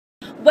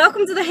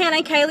Welcome to the Hannah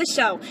and Kayla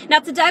Show. Now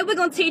today we're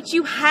going to teach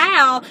you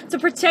how to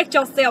protect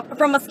yourself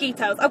from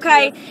mosquitoes,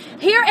 okay?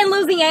 Yes. Here in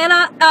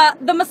Louisiana,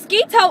 the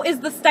mosquito is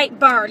the state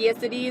bird.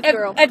 Yes, it is,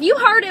 girl. If you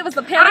heard it was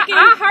the pelican.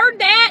 I heard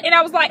that and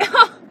I was like,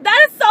 oh,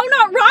 that is so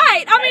not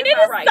right. I mean, it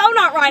is so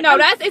not right. No,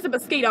 it's a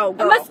mosquito,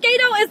 girl. A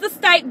mosquito is the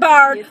state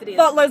bird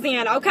for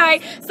Louisiana,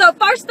 okay? So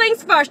first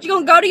things first, you're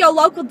going to go to your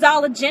local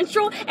Dollar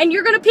General and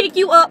you're going to pick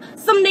you up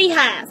some knee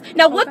highs.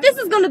 Now what this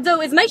is going to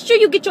do is make sure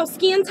you get your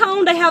skin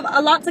tone. They have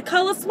lots of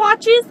color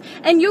swatches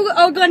and you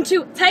are going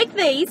to take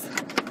these.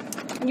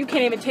 You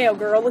can't even tell,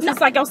 girl. It looks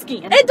like your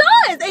skin. It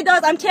does. It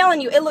does. I'm telling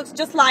you, it looks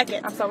just like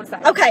it. I'm so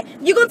excited. Okay,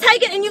 you're going to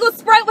take it and you're going to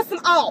spray it with some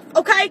off,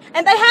 okay?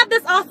 And they have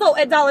this also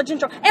at Dollar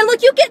General. And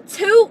look, you get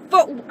two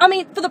for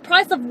the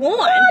price of one.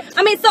 What?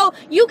 I mean, so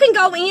you can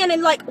go in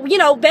and like, you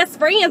know, best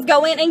friends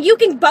go in and you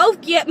can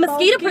both get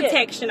mosquito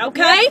protection,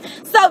 okay? Yeah.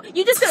 So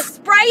you just going to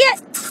spray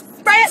it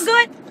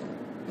good.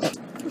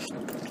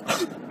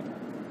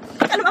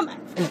 Out of my mouth.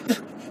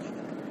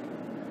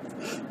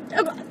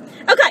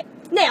 Okay.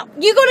 Now,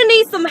 you're going to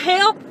need some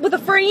help with a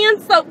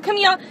friend, so come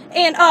here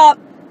and,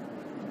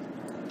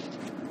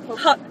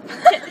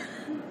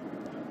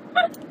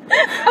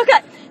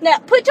 okay, now,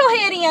 put your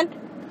head in.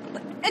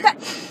 Okay.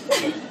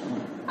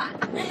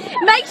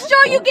 Make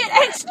sure you get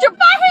extra.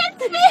 My head's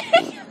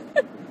big.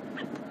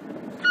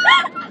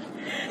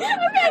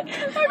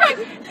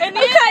 Okay. And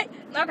then,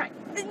 okay.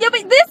 Yeah,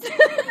 but this.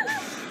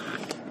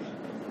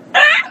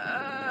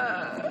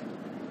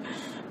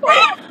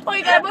 Well,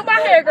 you gotta move my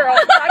hair, girl,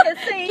 so I can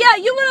see. Yeah,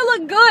 you want to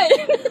look good.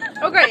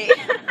 Okay.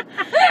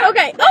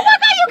 Okay. Oh my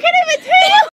God.